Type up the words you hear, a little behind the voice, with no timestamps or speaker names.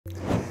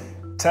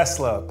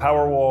Tesla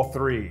Powerwall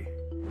 3,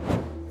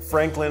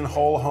 Franklin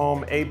Whole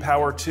Home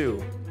aPower 2.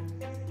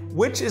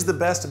 Which is the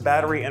best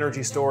battery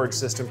energy storage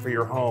system for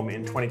your home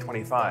in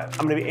 2025?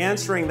 I'm going to be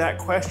answering that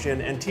question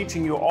and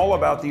teaching you all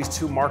about these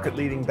two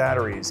market-leading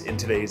batteries in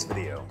today's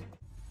video.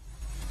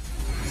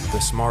 The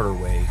smarter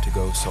way to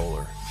go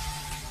solar.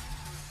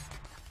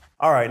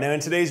 All right, now in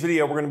today's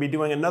video, we're going to be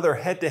doing another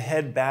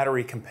head-to-head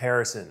battery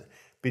comparison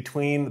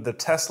between the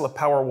Tesla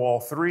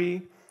Powerwall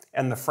 3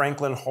 and the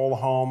Franklin Whole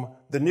Home,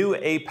 the new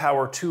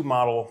aPower 2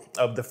 model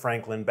of the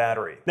Franklin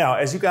battery. Now,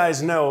 as you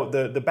guys know,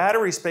 the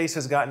battery space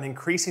has gotten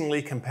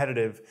increasingly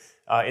competitive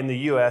in the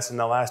US in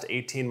the last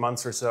 18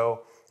 months or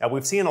so.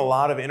 We've seen a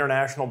lot of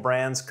international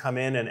brands come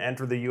in and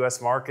enter the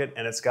US market,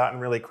 and it's gotten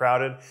really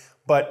crowded.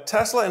 But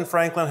Tesla and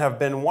Franklin have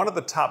been one of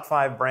the top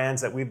 5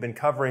 brands that we've been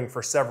covering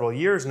for several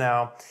years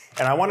now,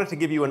 and I wanted to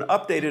give you an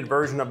updated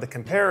version of the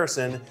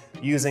comparison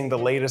using the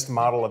latest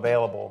model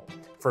available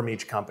from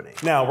each company.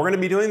 Now, we're going to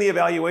be doing the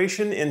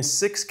evaluation in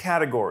 6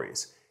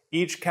 categories.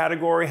 Each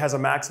category has a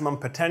maximum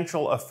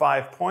potential of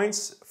 5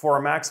 points for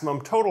a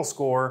maximum total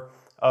score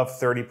of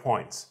 30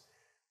 points.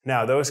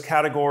 Now, those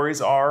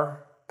categories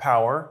are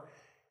power,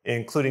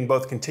 including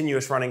both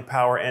continuous running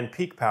power and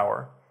peak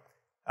power.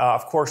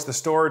 Of course, the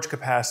storage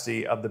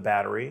capacity of the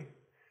battery,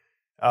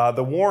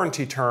 the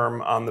warranty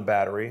term on the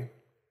battery,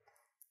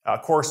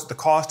 of course, the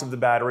cost of the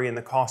battery and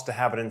the cost to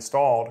have it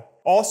installed.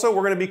 Also,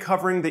 we're going to be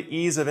covering the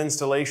ease of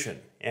installation.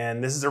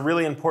 And this is a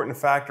really important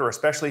factor,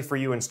 especially for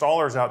you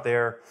installers out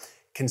there,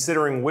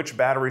 considering which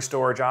battery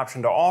storage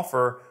option to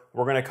offer.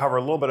 We're going to cover a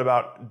little bit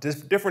about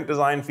different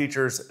design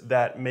features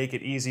that make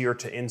it easier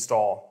to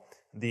install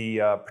the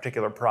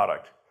particular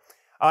product.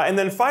 And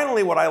then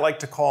finally, what I like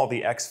to call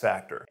the X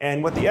factor.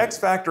 And what the X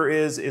factor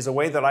is a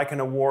way that I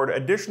can award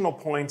additional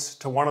points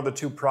to one of the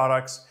two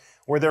products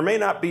where there may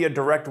not be a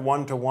direct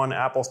one-to-one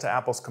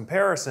apples-to-apples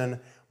comparison,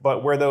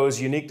 but where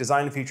those unique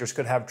design features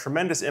could have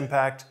tremendous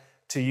impact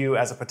to you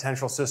as a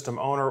potential system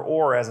owner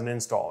or as an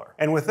installer.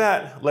 And with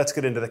that, let's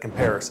get into the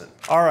comparison.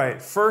 All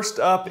right, first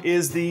up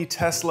is the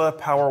Tesla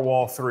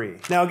Powerwall 3.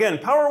 Now again,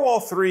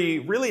 Powerwall 3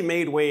 really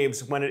made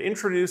waves when it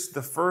introduced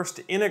the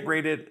first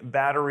integrated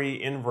battery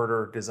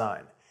inverter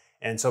design.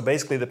 And so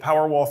basically the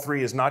Powerwall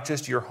 3 is not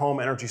just your home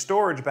energy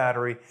storage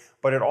battery,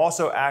 but it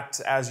also acts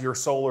as your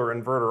solar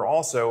inverter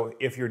also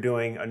if you're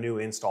doing a new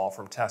install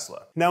from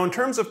Tesla. Now in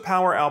terms of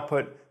power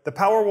output, the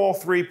Powerwall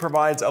 3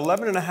 provides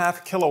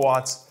 11.5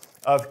 kilowatts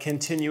of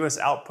continuous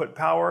output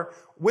power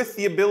with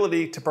the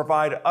ability to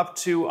provide up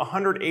to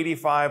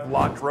 185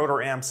 locked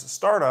rotor amps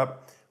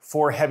startup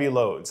for heavy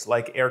loads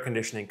like air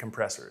conditioning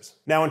compressors.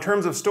 Now in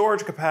terms of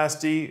storage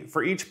capacity,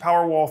 for each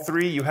Powerwall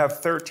 3 you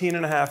have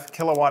 13.5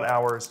 kilowatt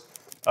hours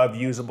of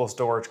usable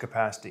storage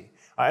capacity.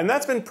 And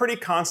that's been pretty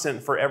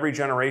constant for every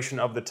generation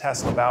of the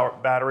Tesla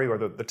battery or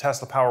the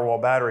Tesla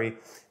Powerwall battery.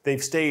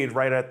 They've stayed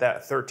right at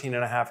that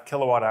 13.5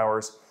 kilowatt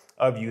hours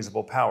of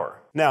usable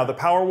power. Now, the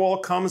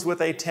Powerwall comes with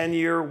a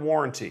 10-year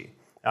warranty,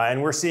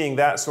 and we're seeing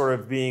that sort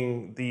of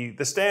being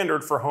the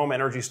standard for home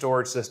energy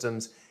storage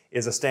systems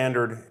is a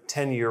standard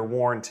 10-year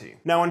warranty.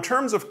 Now, in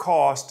terms of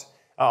cost,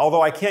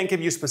 although I can't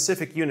give you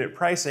specific unit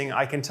pricing,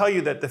 I can tell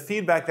you that the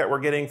feedback that we're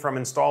getting from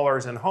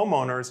installers and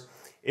homeowners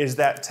is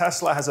that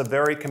Tesla has a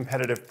very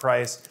competitive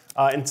price,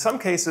 in some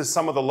cases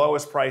some of the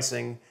lowest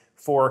pricing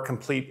for a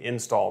complete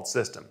installed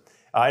system.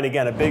 And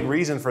again, a big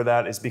reason for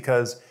that is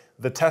because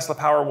the Tesla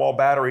Powerwall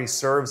battery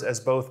serves as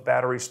both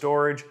battery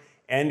storage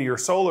and your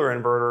solar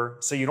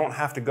inverter, so you don't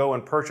have to go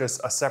and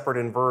purchase a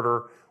separate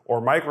inverter or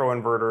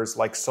microinverters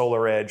like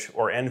SolarEdge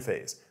or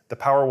Enphase. The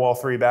Powerwall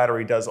 3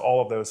 battery does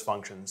all of those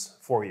functions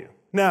for you.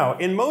 Now,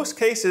 in most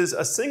cases,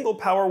 a single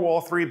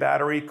Powerwall 3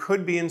 battery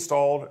could be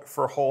installed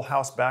for whole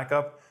house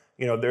backup.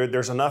 You know,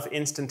 there's enough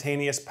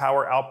instantaneous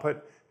power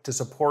output to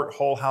support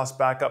whole house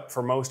backup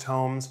for most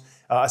homes,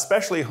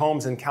 especially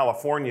homes in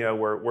California,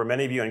 where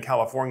many of you in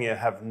California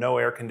have no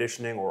air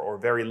conditioning or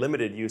very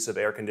limited use of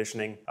air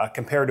conditioning.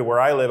 Compared to where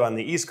I live on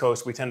the East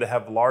Coast, we tend to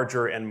have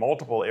larger and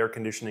multiple air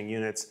conditioning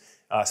units,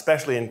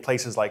 especially in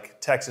places like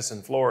Texas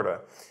and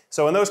Florida.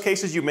 So in those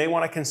cases, you may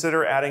want to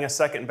consider adding a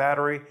second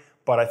battery,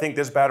 but I think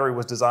this battery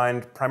was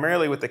designed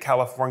primarily with the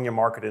California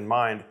market in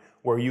mind,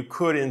 where you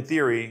could, in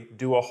theory,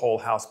 do a whole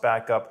house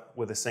backup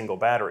with a single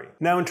battery.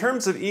 Now, in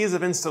terms of ease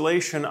of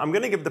installation, I'm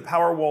going to give the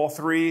Powerwall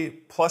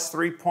 3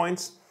 +3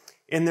 points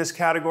in this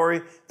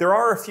category. There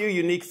are a few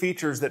unique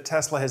features that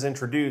Tesla has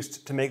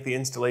introduced to make the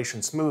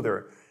installation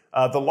smoother,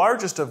 the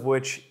largest of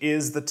which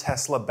is the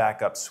Tesla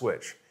backup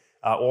switch,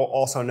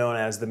 also known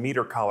as the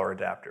meter collar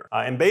adapter.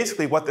 And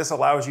basically what this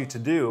allows you to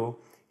do,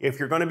 if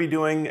you're going to be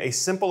doing a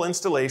simple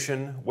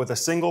installation with a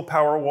single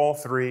Powerwall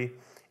 3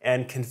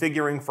 and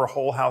configuring for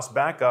whole house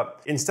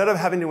backup, instead of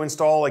having to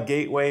install a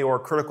gateway or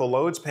critical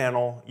loads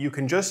panel, you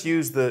can just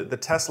use the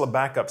Tesla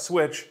backup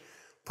switch,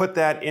 put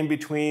that in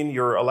between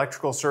your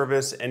electrical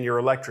service and your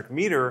electric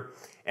meter,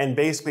 and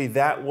basically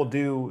that will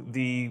do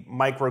the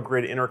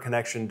microgrid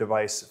interconnection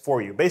device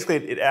for you. Basically,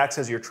 it acts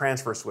as your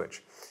transfer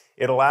switch.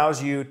 It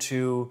allows you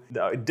to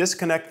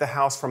disconnect the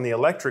house from the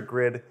electric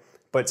grid,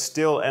 but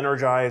still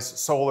energize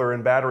solar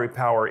and battery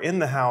power in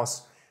the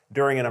house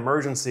during an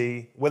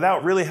emergency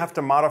without really have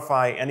to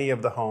modify any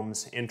of the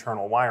home's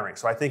internal wiring.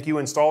 So I think you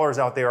installers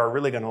out there are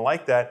really going to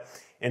like that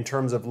in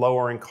terms of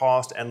lowering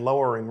cost and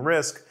lowering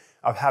risk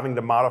of having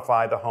to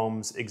modify the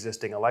home's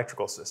existing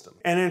electrical system.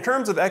 And in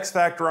terms of X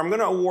Factor, I'm going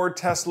to award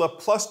Tesla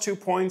 +2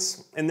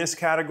 points in this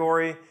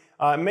category,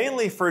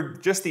 mainly for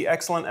just the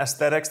excellent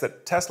aesthetics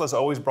that Tesla's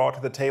always brought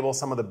to the table,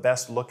 some of the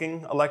best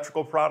looking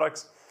electrical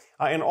products,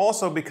 and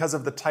also because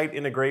of the tight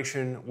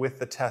integration with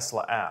the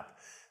Tesla app.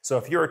 So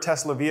if you're a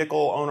Tesla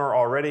vehicle owner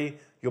already,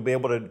 you'll be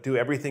able to do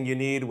everything you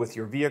need with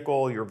your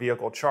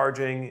vehicle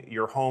charging,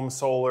 your home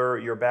solar,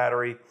 your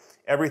battery,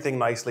 everything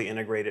nicely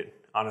integrated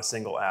on a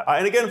single app.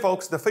 And again,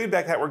 folks, the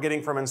feedback that we're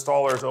getting from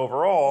installers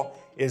overall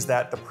is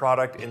that the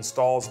product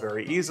installs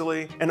very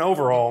easily and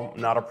overall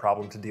not a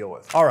problem to deal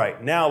with. All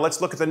right, now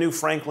let's look at the new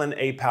Franklin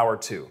aPower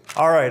 2.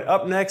 All right,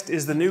 up next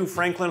is the new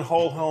Franklin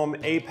Whole Home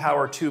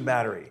aPower 2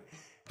 battery.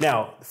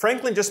 Now,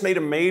 Franklin just made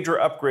a major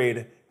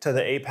upgrade to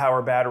the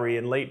aPower battery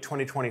in late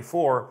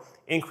 2024,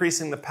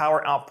 increasing the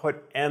power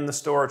output and the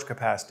storage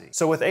capacity.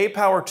 So with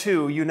aPower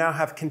 2, you now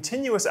have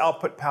continuous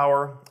output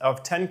power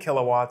of 10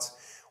 kilowatts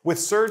with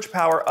surge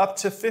power up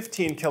to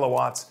 15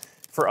 kilowatts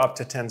for up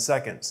to 10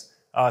 seconds.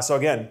 So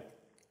again,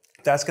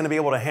 that's going to be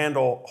able to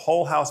handle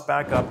whole house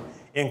backup,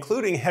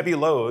 including heavy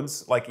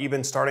loads, like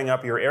even starting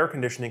up your air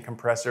conditioning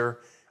compressor,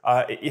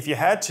 if you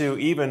had to,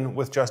 even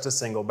with just a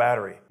single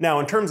battery. Now,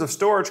 in terms of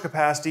storage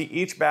capacity,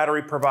 each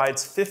battery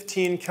provides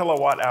 15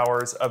 kilowatt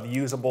hours of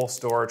usable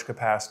storage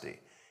capacity.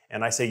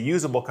 And I say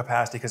usable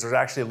capacity because there's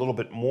actually a little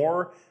bit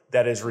more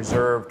that is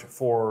reserved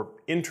for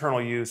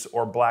internal use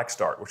or black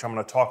start, which I'm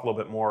going to talk a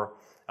little bit more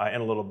in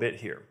a little bit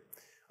here.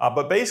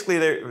 But basically,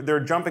 they're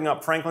jumping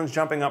up, Franklin's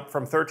jumping up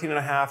from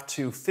 13.5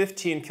 to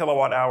 15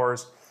 kilowatt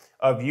hours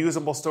of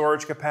usable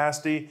storage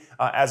capacity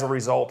as a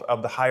result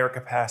of the higher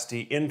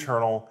capacity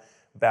internal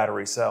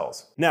battery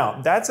cells.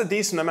 Now, that's a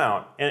decent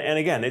amount. And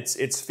again,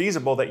 it's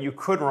feasible that you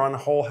could run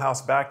whole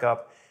house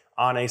backup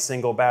on a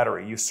single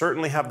battery. You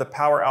certainly have the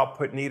power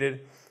output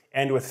needed.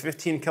 And with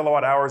 15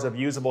 kilowatt hours of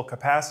usable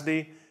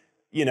capacity,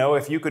 you know,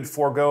 if you could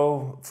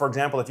forego, for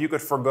example, if you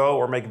could forego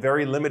or make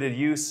very limited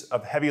use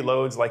of heavy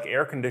loads like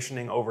air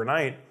conditioning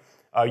overnight,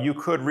 you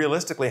could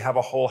realistically have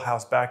a whole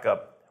house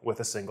backup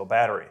with a single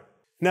battery.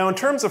 Now, in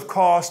terms of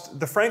cost,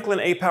 the Franklin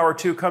aPower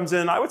 2 comes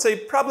in, I would say,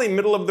 probably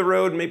middle of the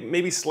road,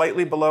 maybe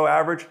slightly below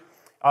average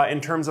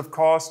in terms of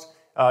cost.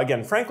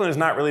 Again, Franklin is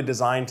not really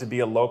designed to be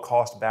a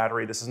low-cost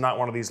battery. This is not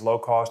one of these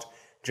low-cost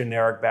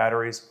generic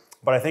batteries.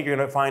 But I think you're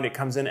going to find it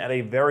comes in at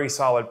a very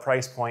solid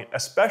price point,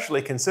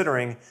 especially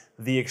considering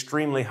the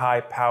extremely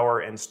high power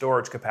and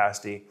storage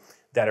capacity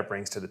that it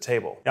brings to the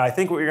table. Now, I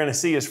think what you're going to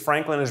see is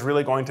Franklin is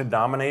really going to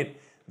dominate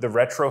the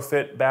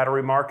retrofit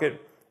battery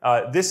market.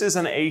 This is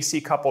an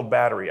AC coupled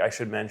battery, I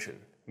should mention,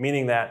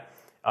 meaning that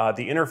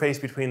the interface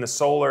between the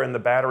solar and the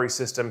battery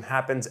system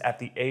happens at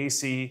the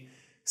AC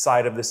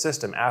side of the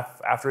system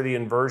after the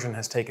inversion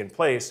has taken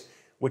place,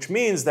 which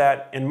means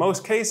that in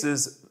most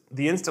cases,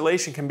 the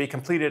installation can be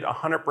completed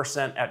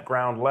 100% at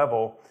ground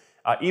level.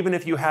 Even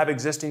if you have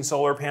existing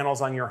solar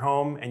panels on your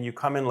home and you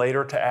come in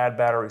later to add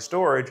battery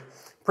storage,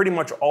 pretty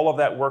much all of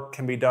that work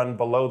can be done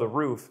below the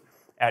roof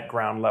at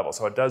ground level.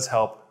 So it does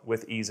help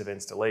with ease of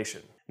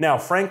installation. Now,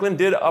 Franklin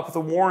did up the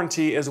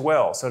warranty as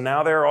well. So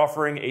now they're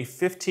offering a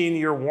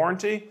 15-year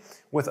warranty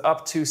with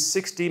up to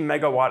 60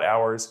 megawatt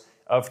hours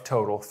of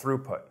total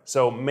throughput.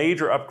 So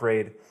major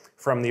upgrade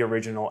from the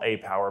original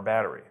aPower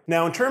battery.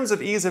 Now, in terms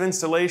of ease of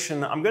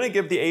installation, I'm going to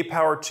give the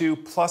aPower 2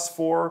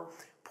 +4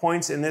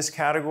 points in this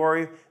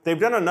category. They've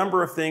done a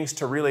number of things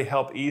to really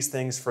help ease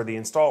things for the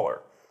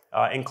installer,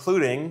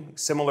 including,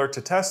 similar to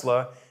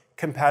Tesla,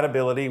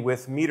 compatibility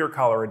with meter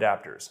collar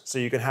adapters. So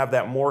you can have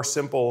that more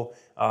simple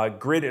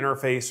grid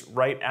interface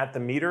right at the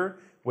meter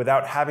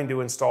without having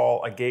to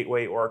install a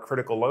gateway or a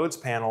critical loads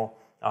panel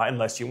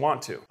unless you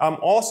want to.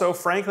 Also,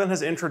 Franklin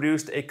has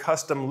introduced a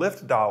custom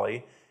lift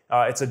dolly.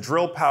 It's a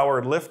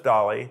drill-powered lift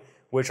dolly,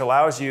 which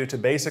allows you to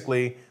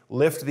basically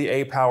lift the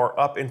aPower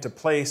up into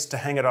place to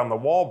hang it on the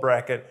wall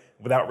bracket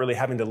without really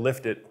having to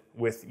lift it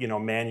with,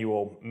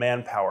 manual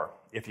manpower,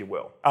 if you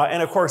will.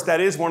 And of course, that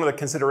is one of the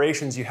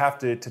considerations you have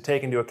to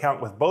take into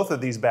account with both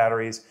of these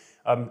batteries.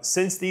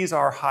 Since these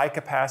are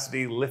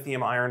high-capacity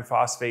lithium iron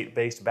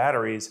phosphate-based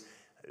batteries,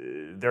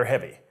 they're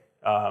heavy.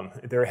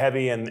 They're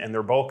heavy and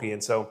they're bulky.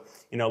 And so,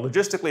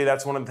 logistically,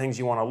 that's one of the things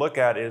you want to look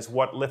at is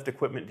what lift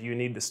equipment do you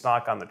need to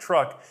stock on the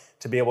truck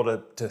to be able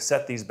to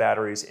set these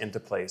batteries into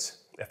place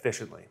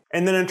efficiently.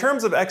 And then in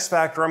terms of X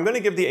Factor, I'm going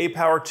to give the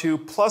aPower 2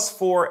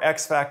 +4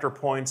 X Factor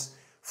points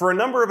for a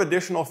number of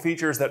additional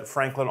features that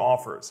Franklin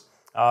offers.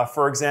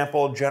 For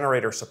example,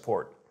 generator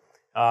support.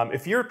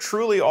 If you're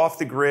truly off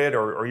the grid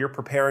or you're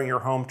preparing your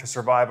home to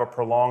survive a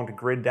prolonged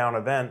grid down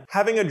event,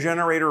 having a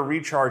generator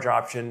recharge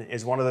option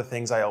is one of the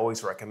things I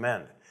always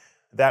recommend.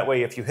 That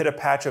way, if you hit a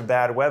patch of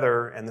bad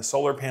weather and the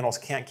solar panels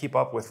can't keep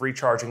up with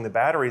recharging the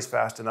batteries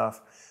fast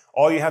enough,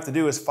 all you have to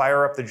do is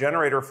fire up the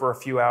generator for a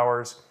few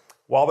hours.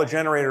 While the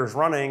generator is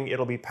running,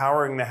 it'll be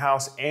powering the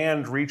house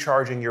and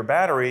recharging your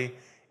battery,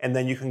 and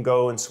then you can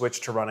go and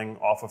switch to running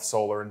off of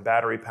solar and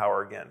battery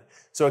power again.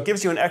 So it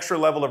gives you an extra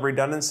level of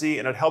redundancy,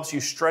 and it helps you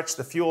stretch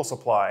the fuel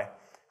supply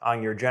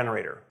on your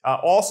generator.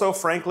 Also,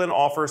 Franklin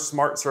offers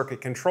smart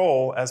circuit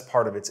control as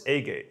part of its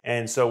A-Gate.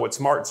 And so what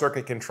smart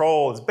circuit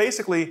control is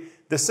basically,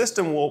 the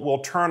system will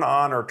turn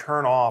on or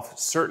turn off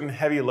certain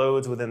heavy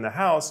loads within the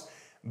house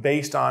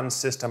based on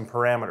system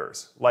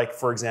parameters, like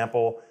for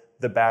example,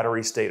 the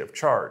battery state of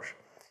charge.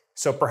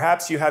 So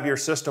perhaps you have your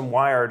system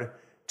wired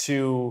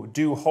to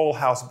do whole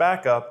house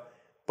backup,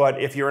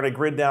 but if you're in a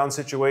grid down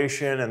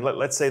situation and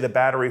let's say the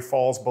battery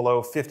falls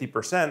below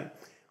 50%,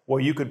 well,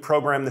 you could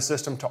program the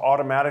system to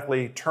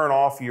automatically turn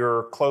off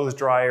your clothes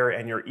dryer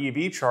and your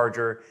EV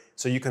charger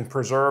so you can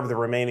preserve the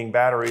remaining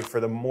battery for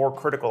the more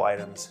critical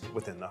items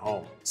within the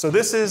home. So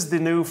this is the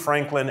new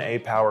Franklin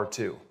aPower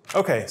 2.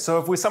 Okay,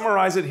 so if we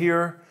summarize it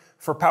here,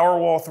 for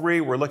Powerwall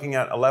 3, we're looking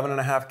at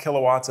 11.5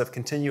 kilowatts of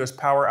continuous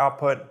power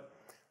output,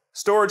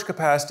 storage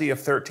capacity of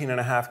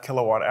 13.5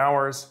 kilowatt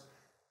hours,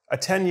 a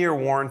 10-year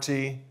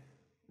warranty,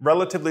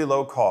 relatively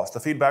low cost.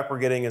 The feedback we're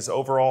getting is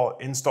overall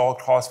install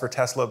cost for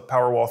Tesla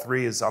Powerwall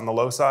 3 is on the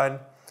low side,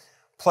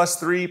 plus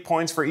 3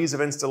 points for ease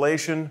of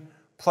installation,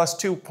 plus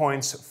 2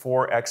 points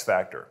for X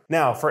factor.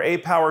 Now for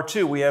aPower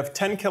 2, we have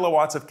 10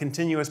 kilowatts of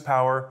continuous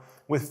power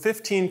with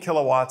 15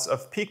 kilowatts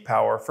of peak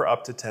power for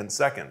up to 10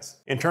 seconds.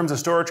 In terms of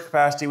storage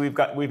capacity,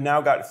 we've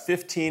now got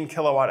 15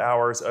 kilowatt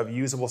hours of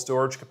usable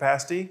storage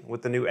capacity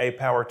with the new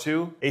aPower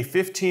 2, a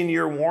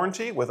 15-year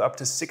warranty with up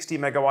to 60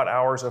 megawatt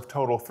hours of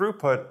total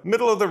throughput,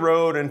 middle of the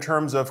road in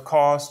terms of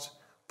cost,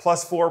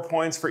 plus 4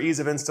 points for ease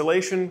of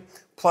installation,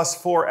 plus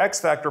 4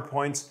 X factor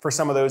points for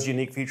some of those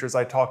unique features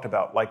I talked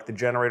about, like the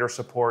generator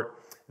support,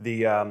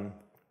 the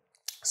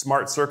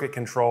smart circuit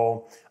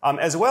control,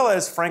 as well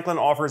as Franklin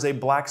offers a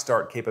black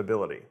start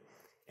capability.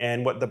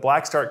 And what the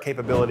black start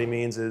capability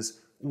means is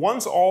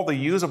once all the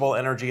usable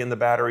energy in the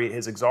battery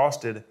is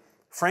exhausted,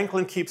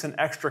 Franklin keeps an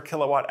extra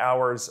kilowatt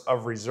hours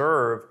of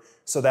reserve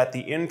so that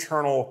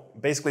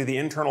basically the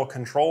internal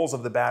controls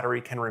of the battery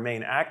can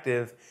remain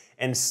active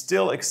and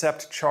still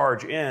accept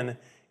charge in,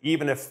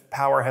 even if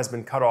power has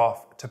been cut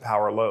off to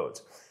power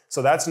loads.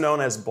 So that's known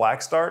as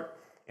black start.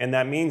 And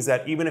that means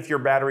that even if your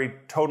battery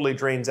totally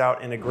drains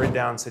out in a grid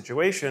down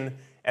situation,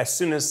 as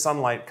soon as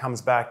sunlight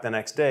comes back the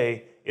next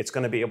day, it's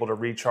going to be able to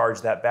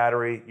recharge that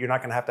battery. You're not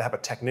going to have a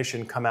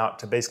technician come out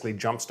to basically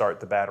jumpstart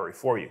the battery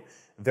for you.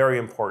 Very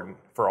important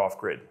for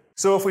off-grid.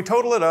 So if we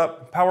total it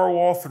up,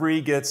 Powerwall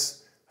 3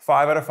 gets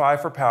 5 out of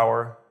 5 for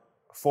power,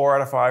 4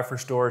 out of 5 for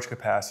storage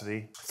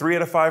capacity, 3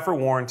 out of 5 for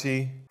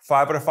warranty,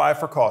 5 out of 5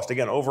 for cost.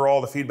 Again,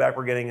 overall, the feedback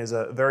we're getting is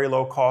a very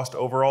low cost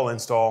overall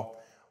install,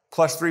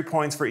 plus 3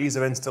 points for ease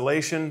of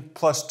installation,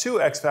 plus 2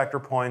 X factor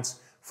points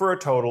for a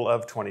total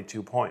of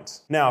 22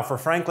 points. Now for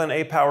Franklin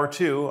aPower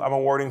 2, I'm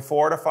awarding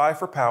 4 out of 5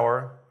 for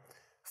power,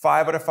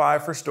 5 out of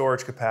 5 for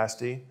storage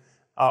capacity,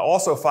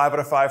 also 5 out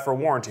of 5 for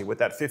warranty. With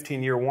that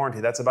 15-year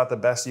warranty, that's about the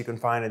best you can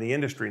find in the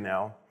industry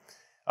now.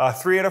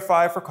 3 out of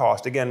 5 for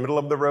cost, again, middle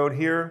of the road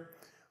here,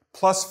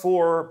 plus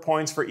 4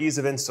 points for ease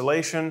of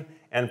installation,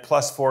 and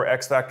plus 4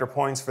 X factor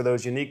points for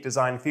those unique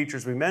design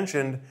features we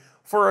mentioned,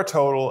 for a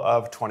total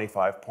of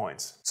 25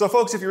 points. So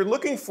folks, if you're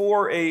looking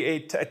for a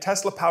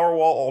Tesla Powerwall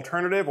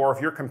alternative, or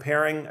if you're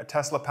comparing a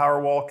Tesla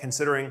Powerwall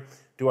considering,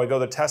 do I go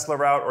the Tesla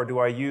route or do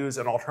I use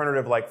an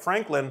alternative like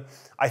Franklin,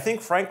 I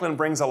think Franklin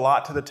brings a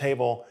lot to the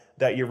table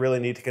that you really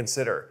need to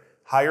consider.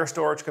 Higher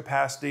storage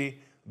capacity,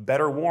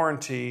 better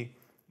warranty,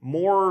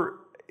 more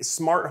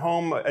smart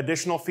home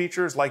additional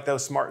features like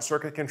those smart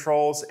circuit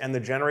controls and the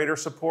generator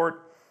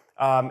support.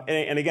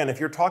 And again, if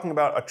you're talking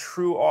about a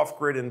true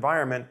off-grid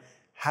environment,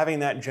 having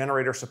that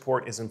generator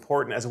support is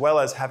important, as well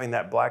as having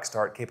that black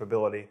start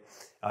capability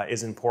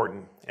is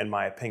important, in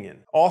my opinion.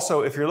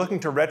 Also, if you're looking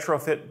to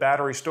retrofit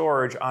battery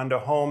storage onto a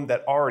home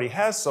that already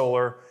has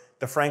solar,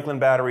 the Franklin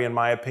battery, in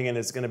my opinion,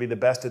 is going to be the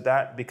best at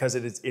that because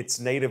it's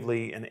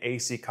natively an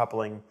AC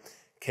coupling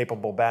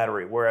capable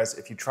battery. Whereas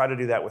if you try to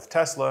do that with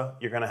Tesla,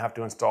 you're going to have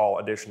to install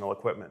additional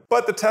equipment.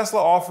 But the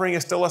Tesla offering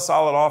is still a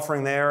solid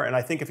offering there. And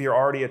I think if you're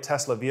already a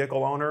Tesla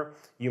vehicle owner,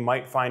 you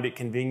might find it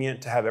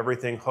convenient to have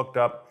everything hooked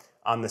up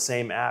on the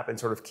same app and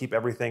sort of keep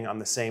everything on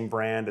the same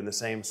brand and the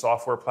same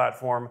software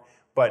platform.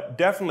 But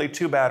definitely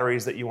 2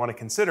 batteries that you want to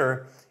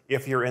consider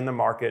if you're in the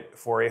market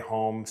for a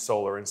home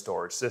solar and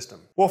storage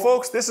system. Well,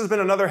 folks, this has been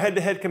another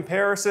head-to-head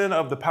comparison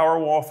of the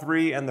Powerwall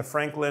 3 and the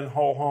Franklin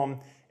Whole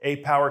Home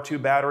aPower 2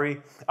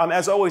 battery.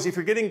 As always, if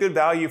you're getting good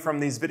value from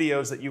these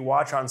videos that you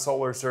watch on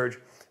Solar Surge,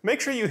 make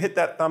sure you hit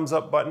that thumbs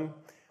up button.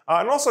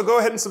 And also go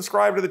ahead and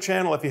subscribe to the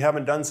channel if you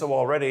haven't done so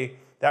already.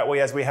 That way,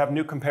 as we have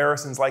new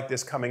comparisons like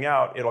this coming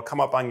out, it'll come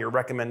up on your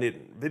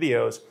recommended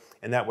videos,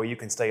 and that way you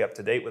can stay up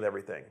to date with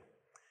everything.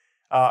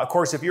 Of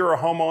course, if you're a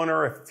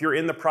homeowner, if you're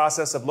in the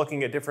process of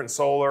looking at different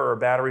solar or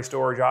battery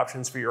storage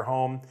options for your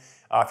home,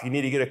 if you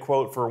need to get a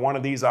quote for one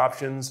of these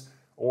options,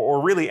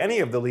 or really any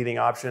of the leading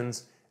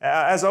options,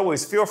 as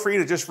always, feel free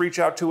to just reach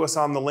out to us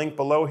on the link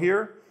below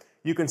here.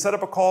 You can set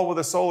up a call with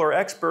a solar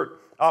expert,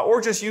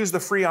 or just use the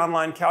free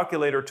online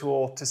calculator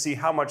tool to see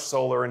how much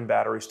solar and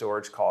battery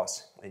storage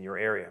costs in your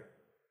area.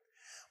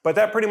 But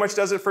that pretty much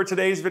does it for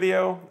today's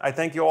video. I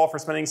thank you all for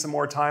spending some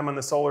more time on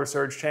the Solar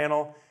Surge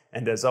channel.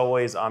 And as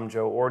always, I'm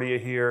Joe Ordia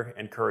here,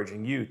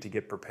 encouraging you to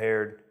get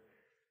prepared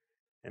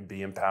and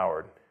be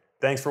empowered.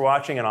 Thanks for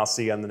watching, and I'll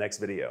see you on the next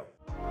video.